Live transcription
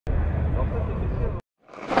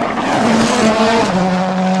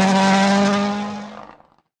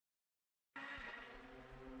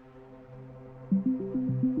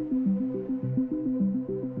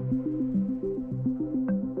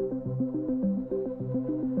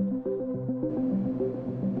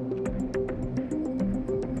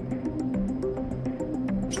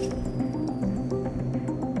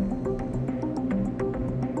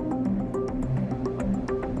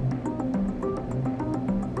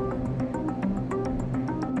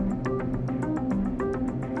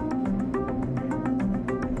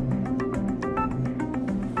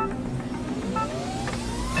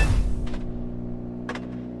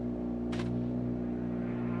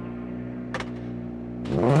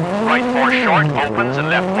Right 4 short opens and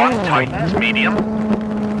left 1 tightens, medium.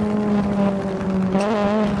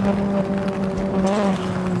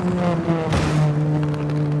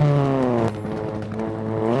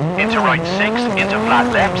 Into right 6, into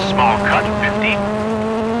flat left, small cut, 50.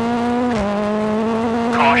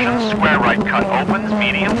 Caution, square right cut opens,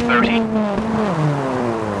 medium, 30.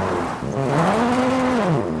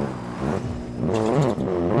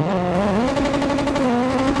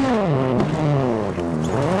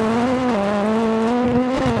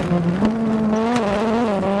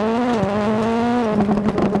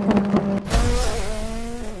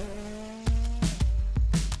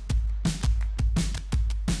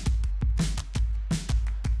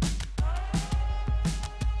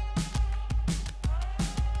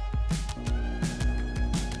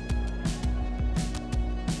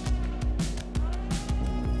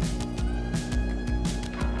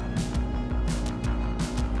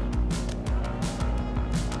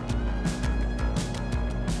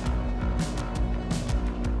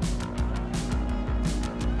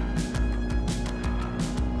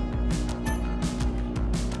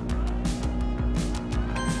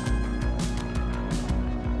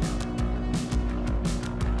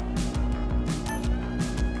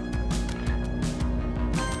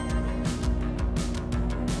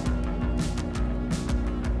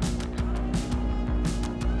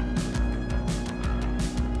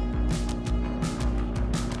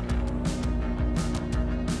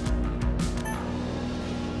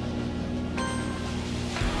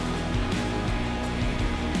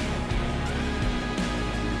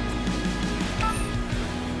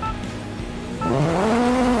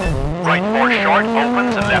 Right 4 short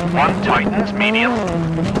opens and left 1 tightens, medium.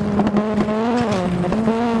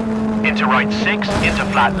 Into right 6, into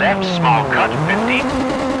flat left, small cut, 50.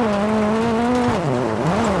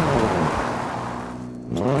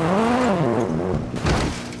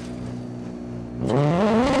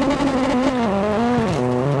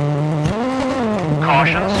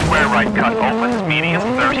 Caution, square right cut opens, medium,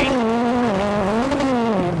 30.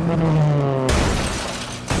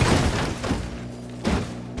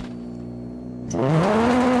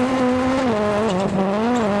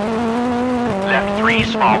 Left 3,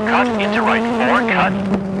 small cut, into right 4, cut.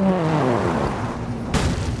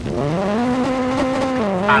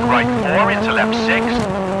 And right 4 into left 6.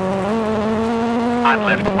 And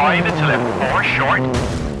left 5 into left 4, short.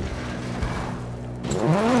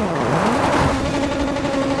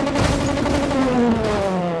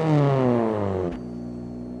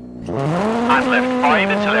 And left 5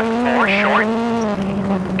 into left 4, short.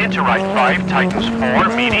 Into right 5, tightens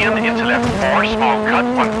 4, medium, into left 4, small cut,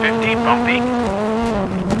 150, bumpy.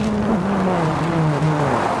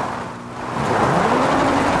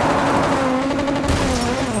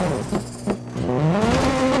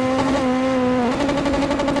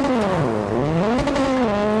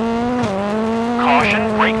 Caution,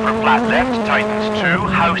 brake for flat left, tightens 2,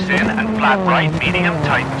 house in, and flat right, medium,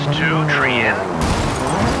 tightens 2, tree in.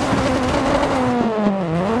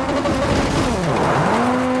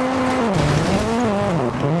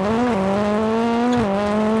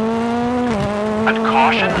 And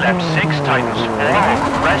caution, left 6, tightens 4, over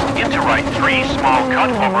crest, into right 3, small cut,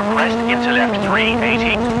 over crest, into left 3,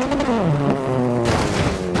 80.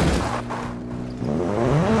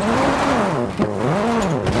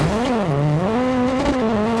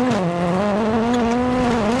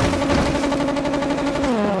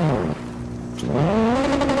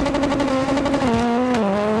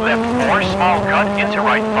 Left 4, small cut, into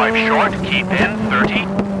right 5, short, keep in, 30.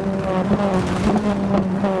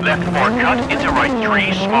 Left 4 cut, into right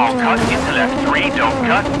 3, small cut, into left 3, don't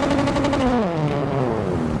cut.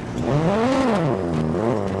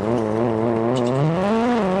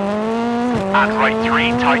 And right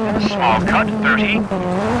 3, tightens, small cut, 30.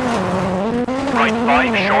 Right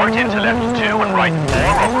 5, short, into left 2, and right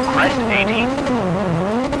 4, over crest, 80.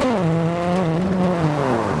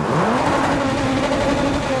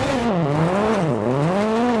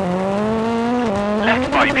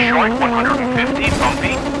 Left 5 short, 150,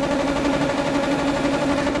 bumpy.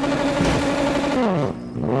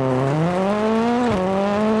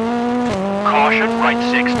 Caution, right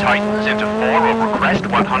 6 tightens into 4 over crest,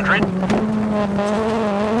 100.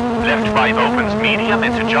 Left 5 opens medium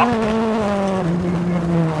into jump.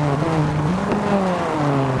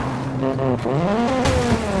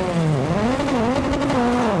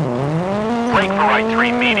 Brake for right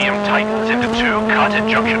 3 medium tightens into 2, cut at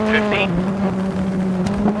junction 50.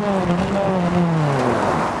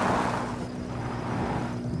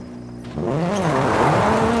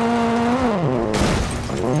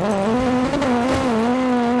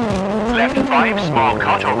 Left 5 small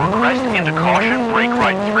cut over crest into caution, brake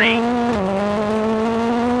right 3.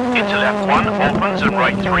 Into left 1 opens and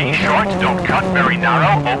right 3 short, don't cut, very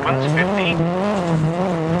narrow, opens 50.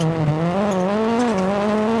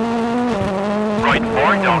 Right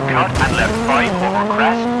 4 don't cut and left 5 over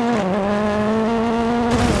crest.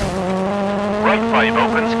 Right 5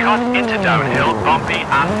 opens, cut into downhill, bumpy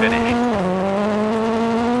and finished.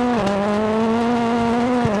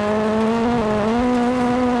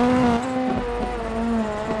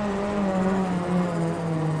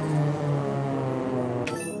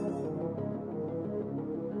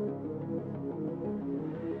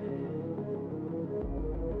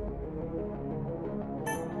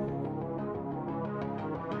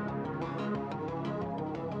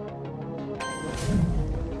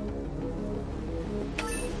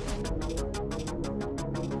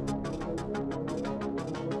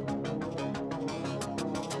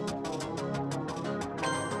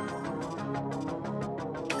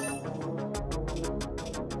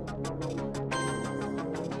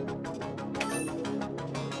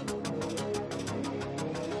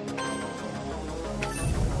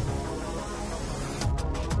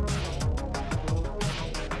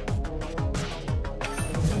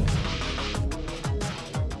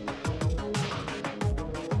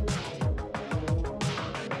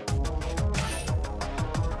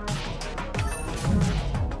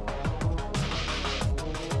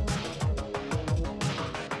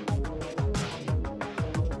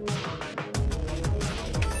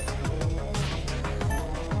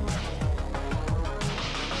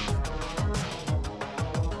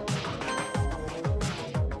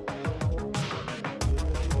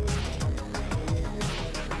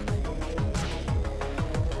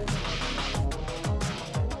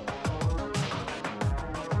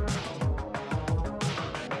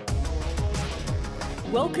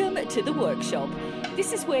 Welcome to the workshop.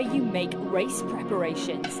 This is where you make race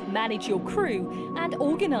preparations, manage your crew, and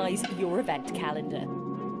organise your event calendar.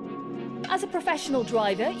 As a professional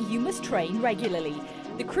driver, you must train regularly.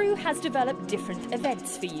 The crew has developed different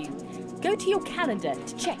events for you. Go to your calendar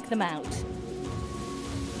to check them out.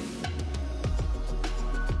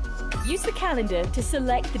 Use the calendar to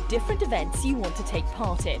select the different events you want to take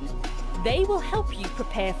part in. They will help you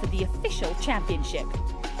prepare for the official championship.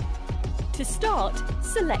 To start,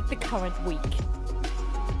 select the current week.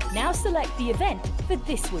 Now select the event for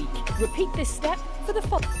this week. Repeat this step for the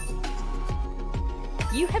following.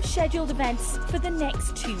 You have scheduled events for the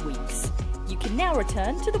next 2 weeks. You can now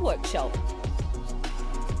return to the workshop.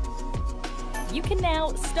 You can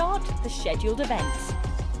now start the scheduled events.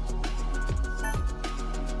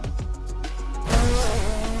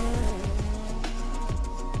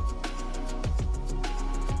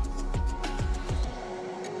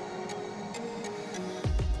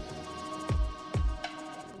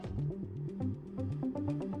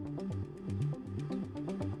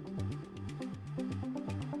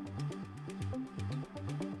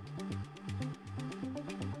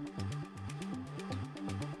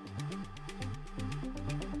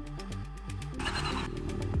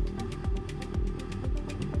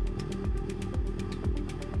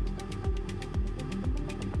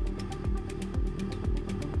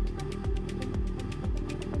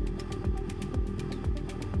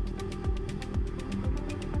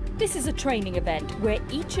 This is a training event where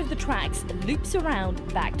each of the tracks loops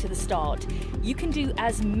around back to the start. You can do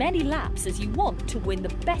as many laps as you want to win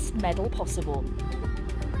the best medal possible.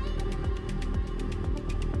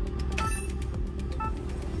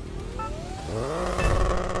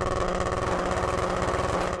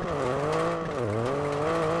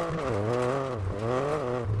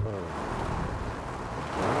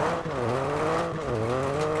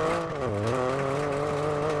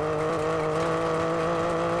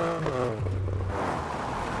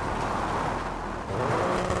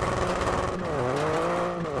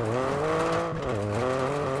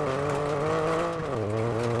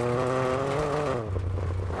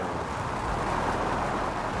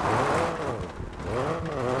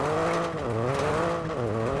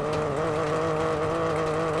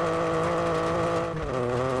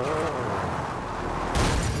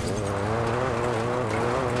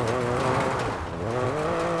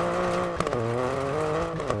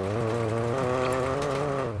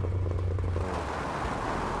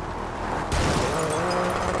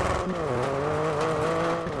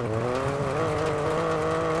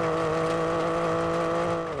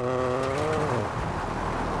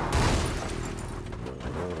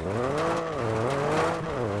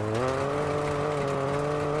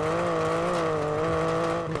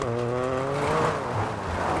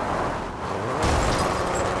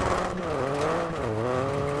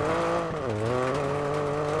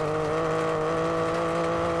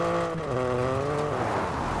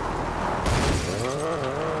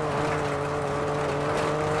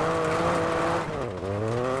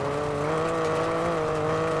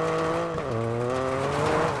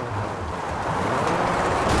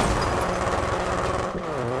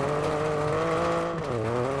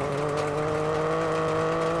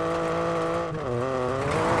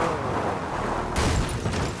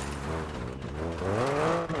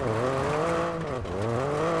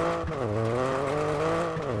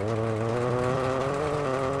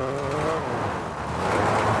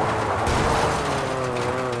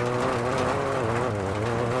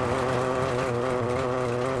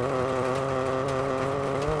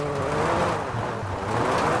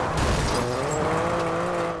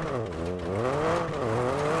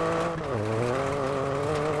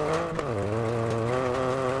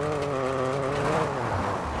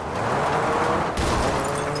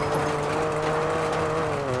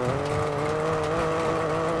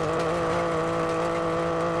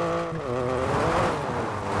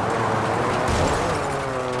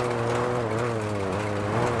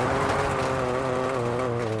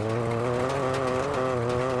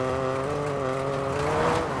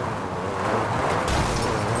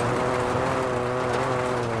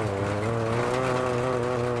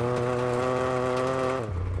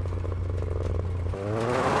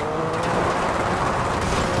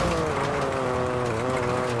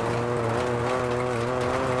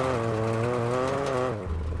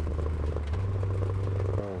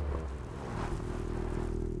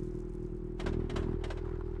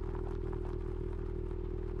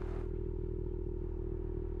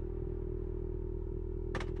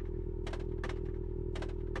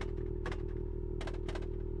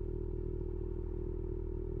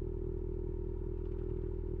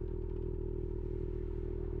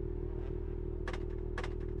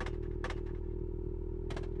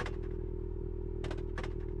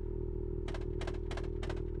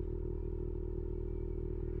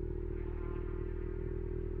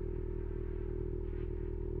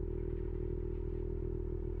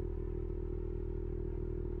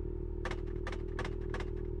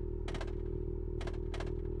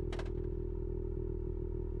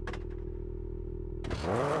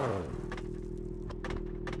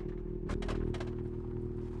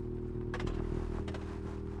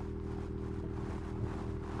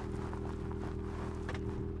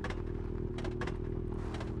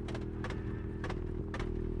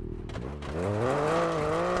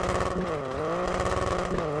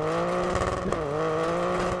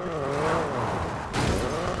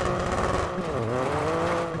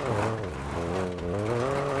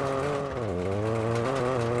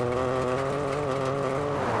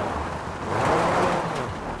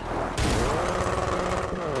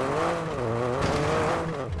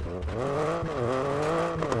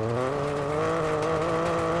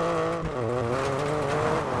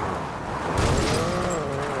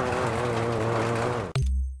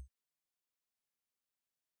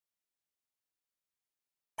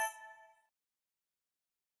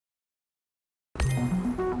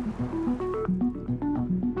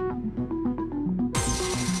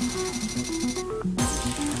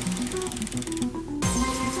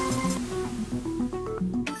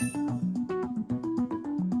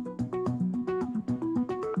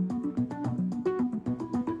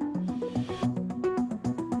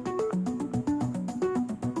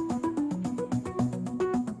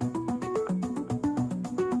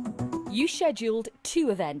 You scheduled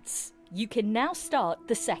 2 events. You can now start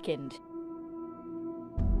the second.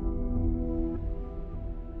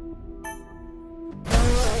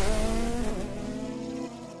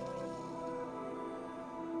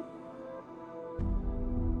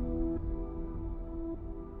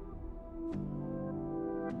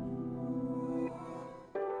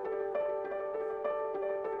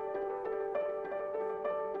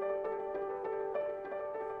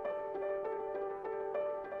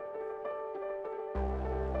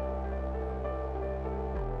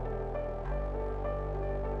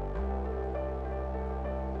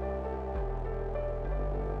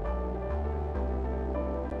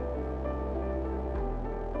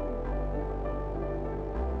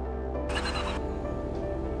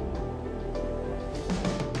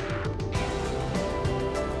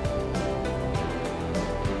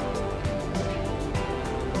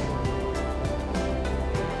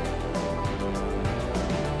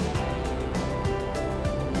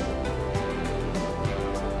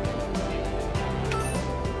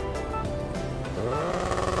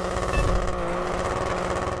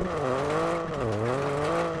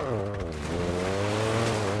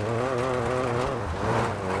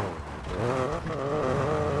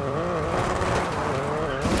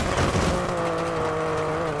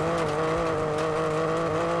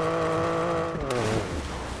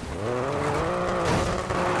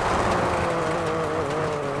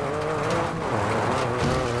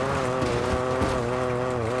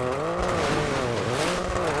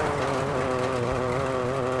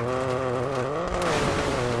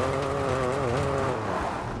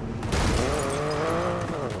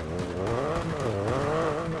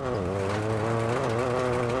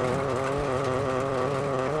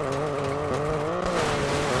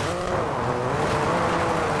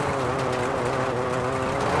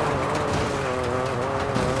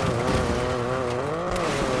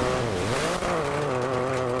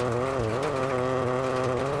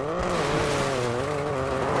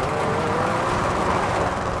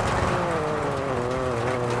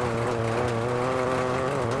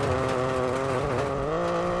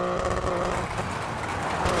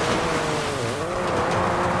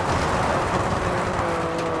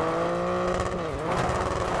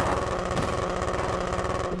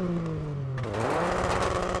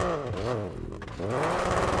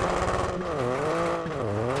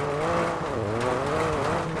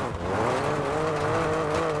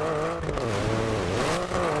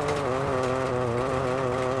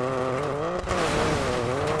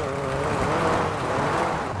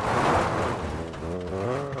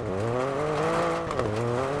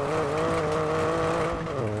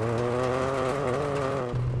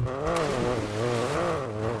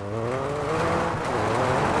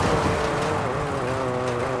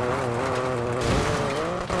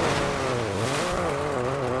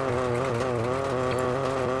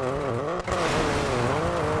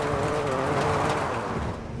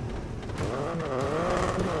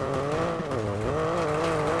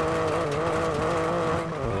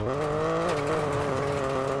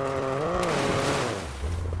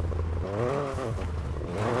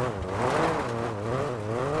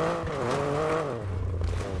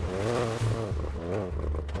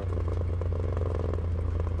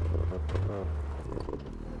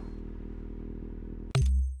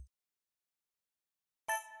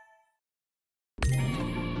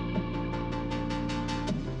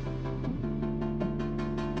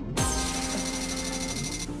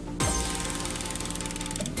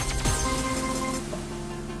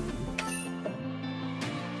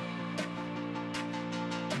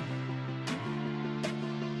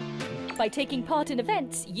 By taking part in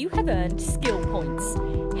events, you have earned skill points.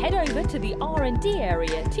 Head over to the R&D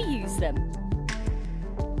area to use them.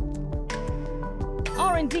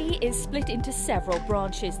 R&D is split into several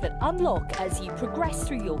branches that unlock as you progress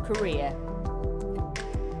through your career.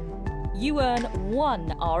 You earn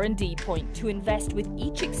 1 R&D point to invest with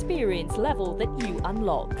each experience level that you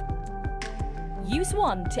unlock. Use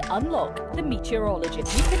 1 to unlock the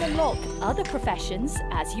meteorologist. You can unlock other professions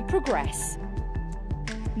as you progress.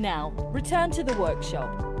 Now, return to the workshop.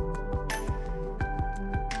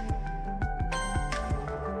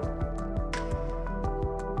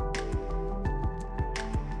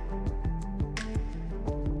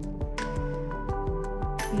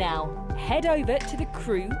 Now, head over to the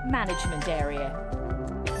crew management area.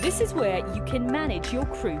 This is where you can manage your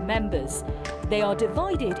crew members. They are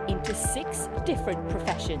divided into 6 different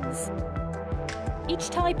professions. Each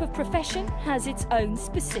type of profession has its own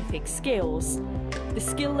specific skills. The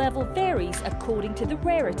skill level varies according to the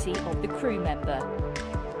rarity of the crew member.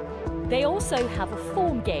 They also have a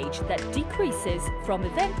form gauge that decreases from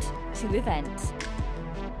event to event.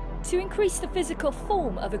 To increase the physical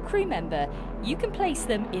form of a crew member, you can place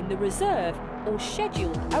them in the reserve or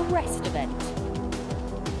schedule a rest event.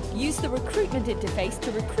 Use the recruitment interface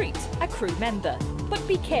to recruit a crew member, but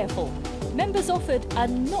be careful. Members offered are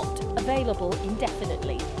not available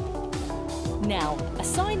indefinitely. Now,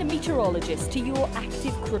 assign a meteorologist to your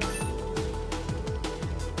active crew.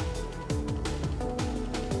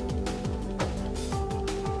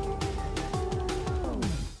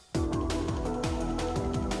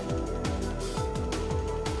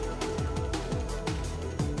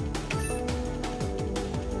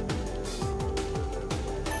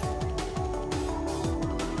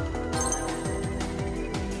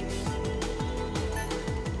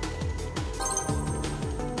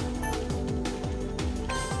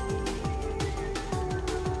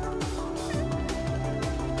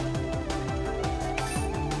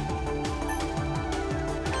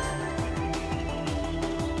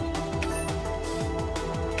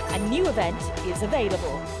 A new event is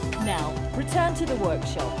available. Now, return to the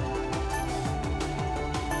workshop.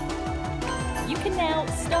 You can now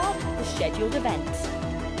start the scheduled event.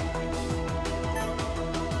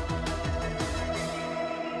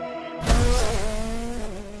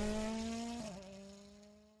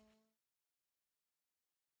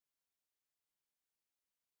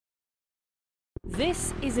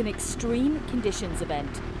 This is an extreme conditions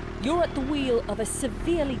event. You're at the wheel of a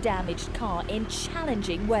severely damaged car in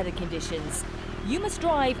challenging weather conditions. You must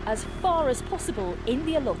drive as far as possible in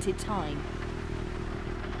the allotted time.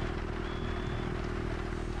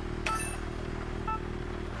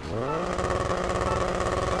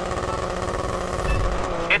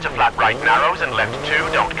 Into flat right narrows and left 2,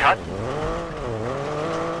 don't cut.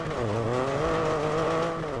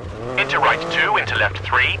 Into right 2, into left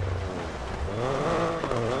 3.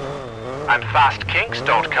 And fast kinks,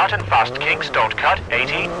 don't cut, and fast kinks, don't cut,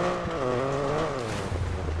 80.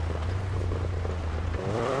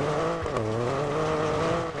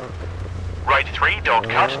 Right 3, don't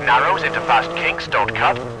cut, narrows into fast kinks, don't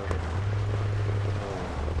cut.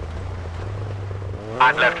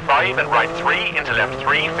 And left 5 and right 3 into left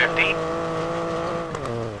 3, 50.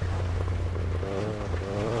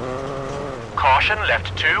 Caution,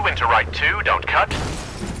 left 2 into right 2, don't cut.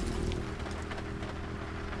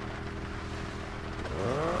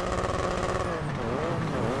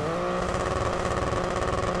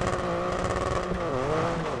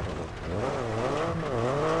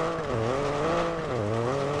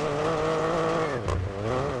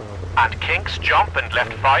 And kinks, jump and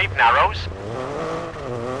left 5 narrows.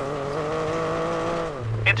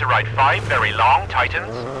 Into right 5, very long,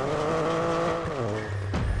 tightens.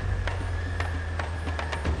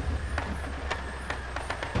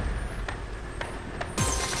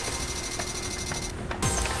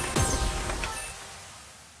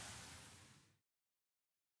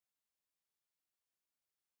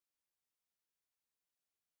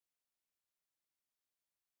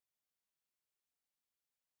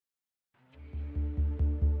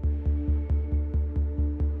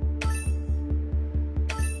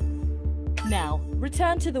 Now,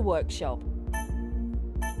 return to the workshop.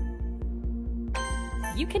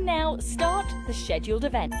 You can now start the scheduled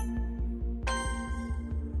event.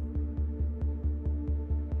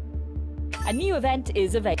 A new event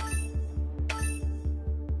is available.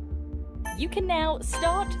 You can now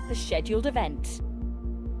start the scheduled event.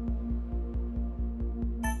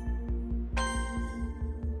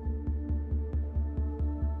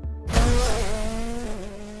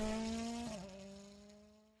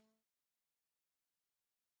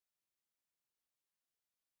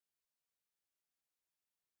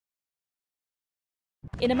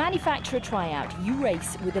 In a manufacturer tryout, you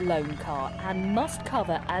race with a lone car and must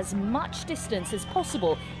cover as much distance as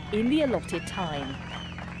possible in the allotted time.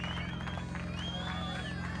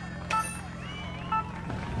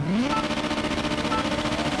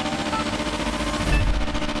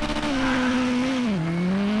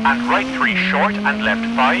 And right 3 short and left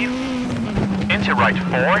 5. Into right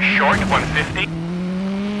 4, short 150.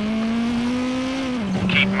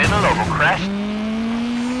 Keep middle over crest.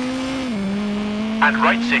 And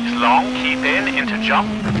right 6 long, keep in, into jump.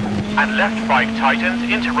 And left 5 tightens,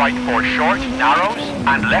 into right 4 short, narrows.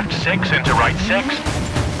 And left 6 into right 6.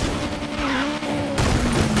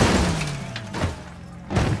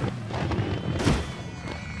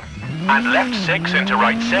 And left 6 into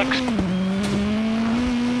right 6.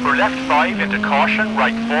 For left 5 into caution,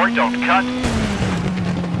 right 4 don't cut.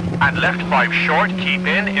 And left 5 short, keep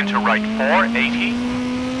in, into right 4, 80.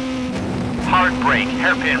 Hard brake,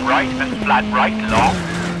 hairpin right and flat right, long.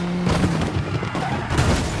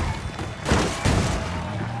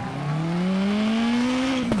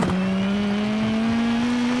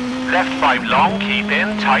 left 5 long, keep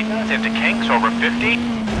in, tightens into kinks over 50.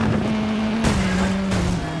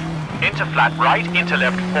 Into flat right, into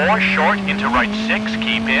left 4, short, into right 6,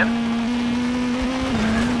 keep in.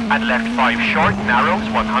 And left 5 short, narrows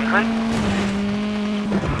 100.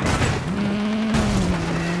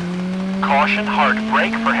 Caution, hard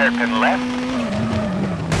brake for hairpin left.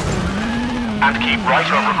 And keep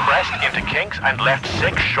right over crest into kinks and left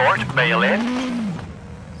 6 short, bail in.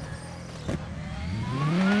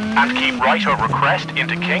 And keep right over crest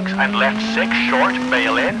into kinks and left 6 short,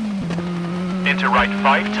 bail in. Into right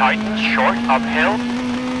 5 tightens, short, uphill.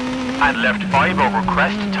 And left 5 over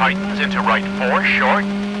crest tightens into right 4 short.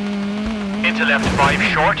 Into left 5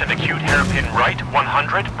 short and acute hairpin right,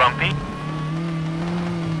 100, bumpy.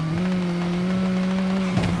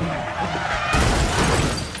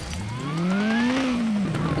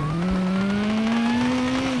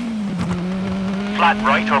 Flat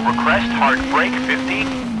right over crest, hard brake,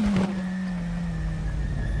 50.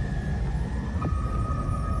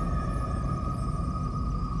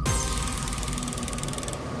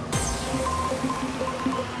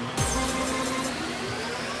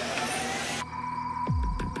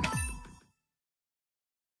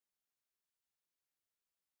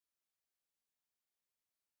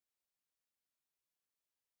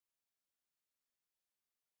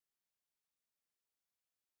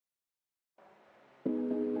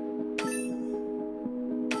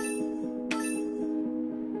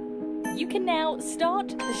 You can now start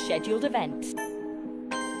the scheduled event.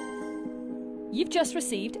 You've just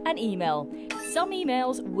received an email. Some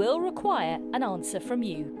emails will require an answer from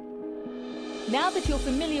you. Now that you're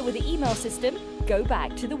familiar with the email system, go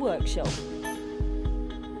back to the workshop.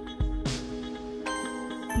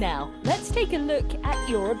 Now, let's take a look at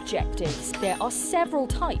your objectives. There are several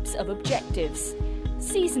types of objectives: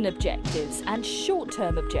 season objectives and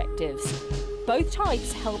short-term objectives. Both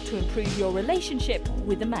types help to improve your relationship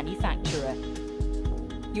with the manufacturer.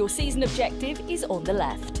 Your season objective is on the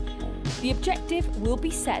left. The objective will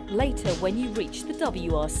be set later when you reach the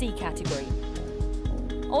WRC category.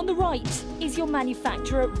 On the right is your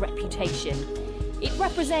manufacturer reputation. It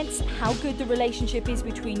represents how good the relationship is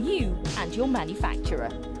between you and your manufacturer.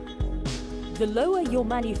 The lower your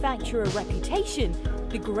manufacturer reputation,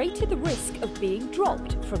 the greater the risk of being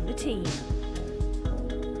dropped from the team.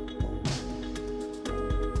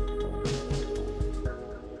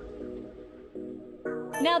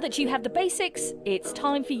 Now that you have the basics, it's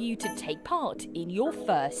time for you to take part in your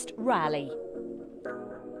first rally.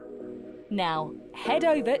 Now, head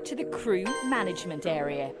over to the crew management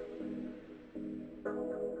area.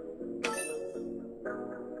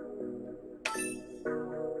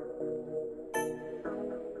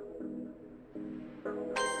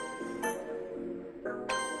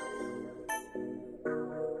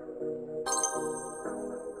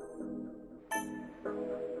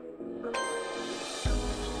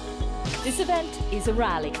 This event is a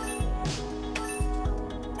rally.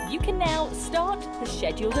 You can now start the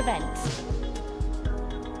scheduled event.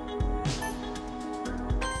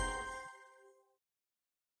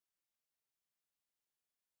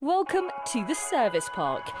 Welcome to the service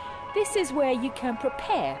park. This is where you can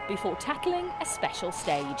prepare before tackling a special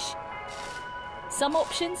stage. Some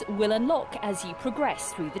options will unlock as you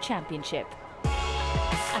progress through the championship.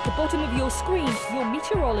 At the bottom of your screen, your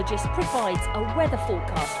meteorologist provides a weather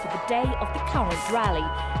forecast for the day of the current rally,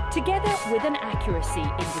 together with an accuracy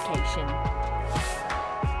indication.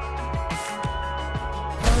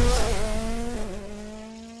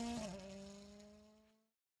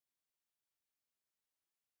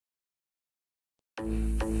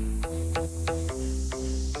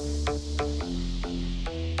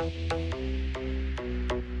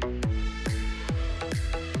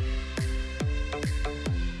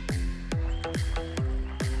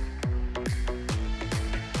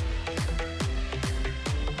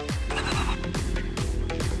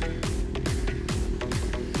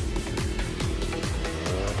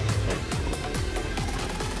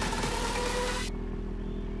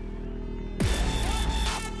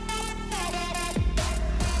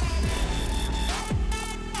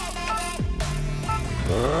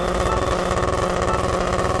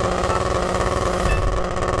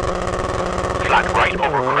 Flat right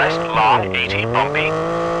over crest, long, 80, bumpy.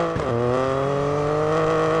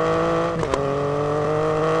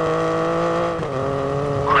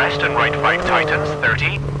 Crest and right 5 tightens,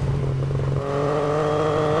 30.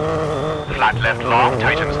 Flat left long,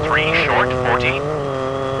 tightens 3, short, 40.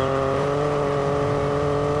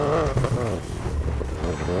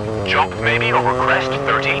 Jump maybe over crest,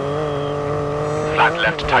 30. Flat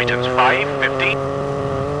left tightens 5, 50.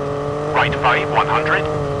 Right 5,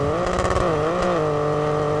 100.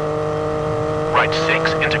 right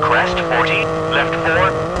 6 into crest 40, left 4.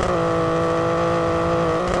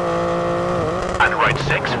 And right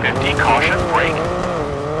 6, 50, caution, brake.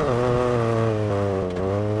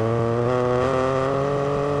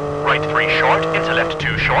 Right 3 short into left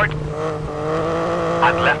 2 short.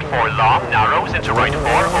 And left 4 long, narrows into right 4,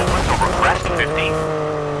 opens over crest 50.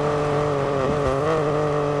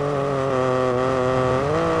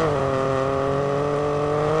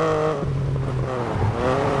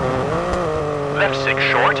 Left 6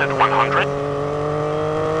 short at 100.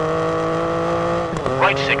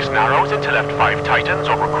 Right 6 narrows into left 5 tightens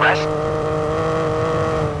over crest.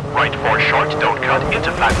 Right 4 short, don't cut,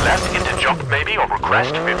 into flat left, into jump maybe over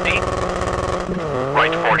crest 50.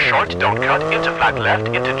 Right 4 short, don't cut, into flat left,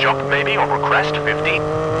 into jump maybe over crest 50.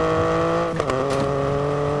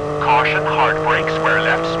 Caution, hard brake, square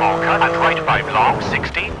left, small cut, and right 5 long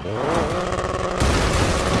 60.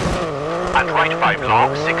 And right 5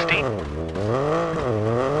 long 60.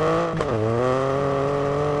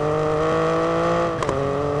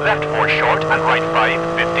 Left 4 short and right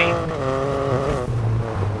 5, 50.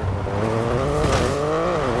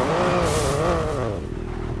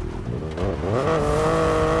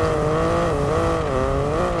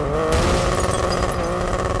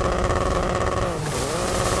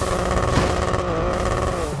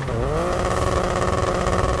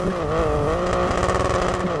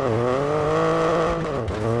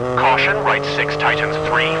 Caution, right 6 tightens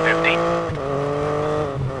 3, 50.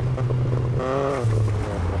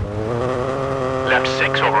 Left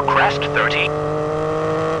 6 over crest, 30.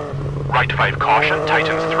 Right 5 caution,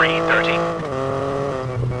 tightens 3, 30.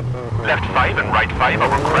 Left 5 and right 5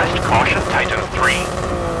 over crest, caution, tightens 3.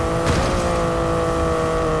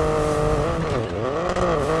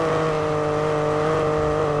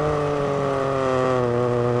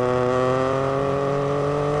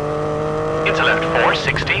 Into left 4,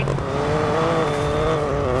 60.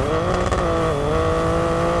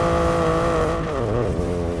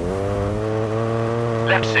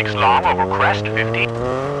 Left 6 long over crest, 50.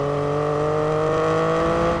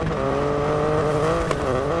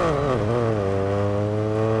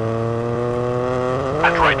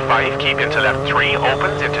 And right 5, keep into left 3,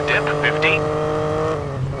 opens into dip, 50.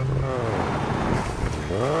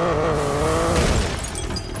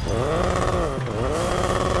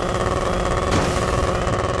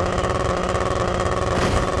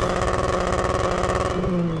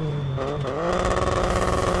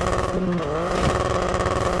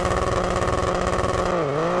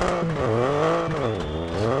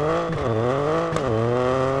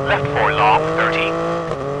 Left 4 long, 30.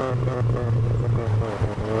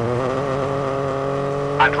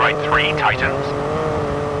 And right 3 tightens.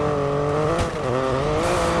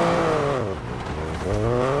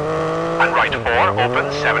 And right 4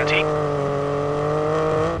 opens, 70.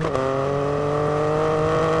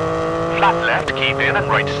 Flat left, keep in, and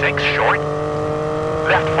right 6 short.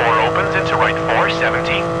 Left 4 opens into right 4,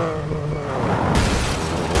 70.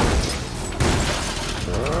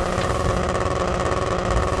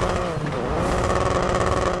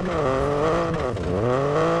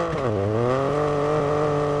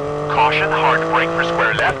 Caution, hard brake for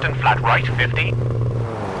square left and flat right, 50.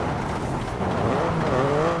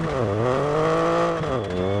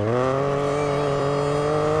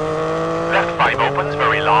 Left 5 opens,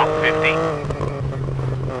 very long, 50.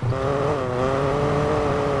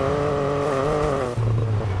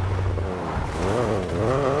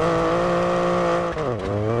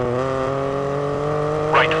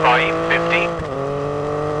 Right 5, 50.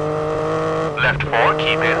 Left 4,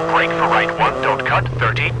 keep in, brake for right 1, don't cut,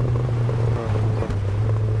 30.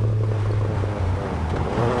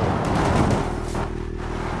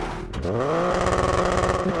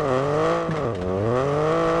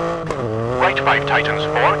 Right 5 tightens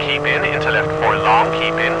 4, keep in, into left 4 long,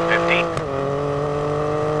 keep in, 50.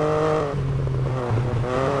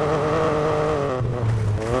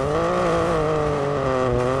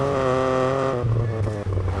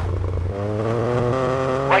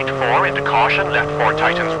 Right 4 into caution, left 4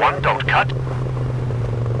 tightens 1, don't cut.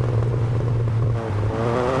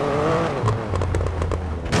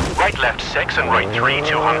 Right left 6 and right 3,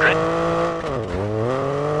 200.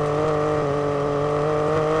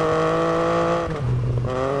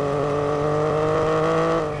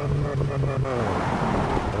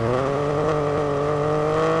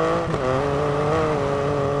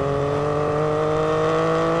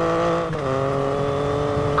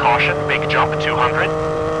 Caution, big jump, 200.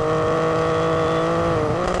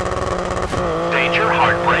 Danger,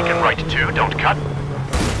 hard brake and right 2, don't cut.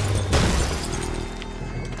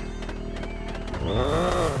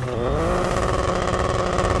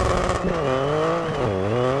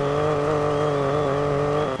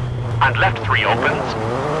 And left 3 opens.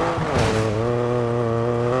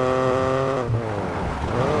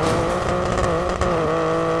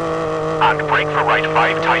 And brake for right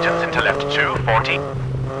 5 tightens into left 2, 40.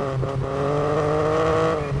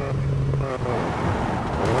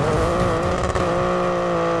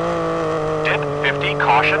 Dip 50,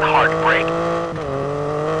 caution, hard brake.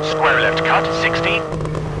 Square left cut, 60.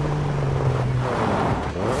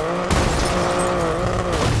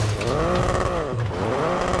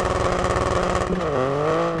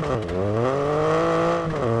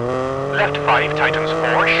 Left 5 tightens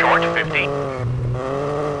 4, short 50.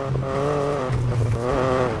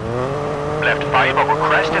 Left 5 over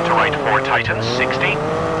crest into right 4 tightens, 60.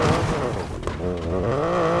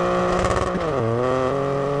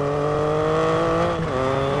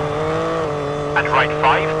 And right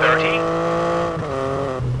 5, 30.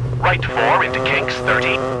 Right 4 into kinks,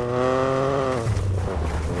 30.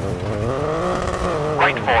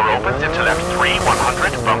 Right 4 opens into left 3,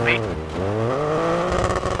 100, bumpy.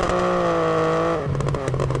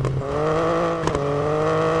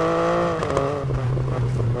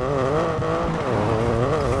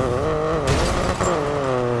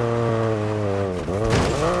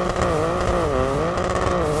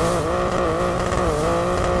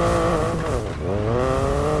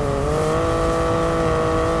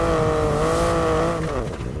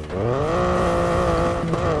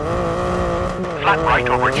 Flat right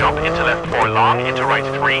over jump into left 4 long into right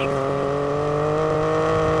 3.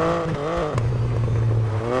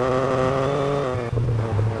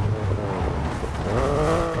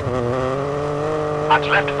 And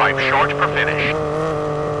left 5 short for finish.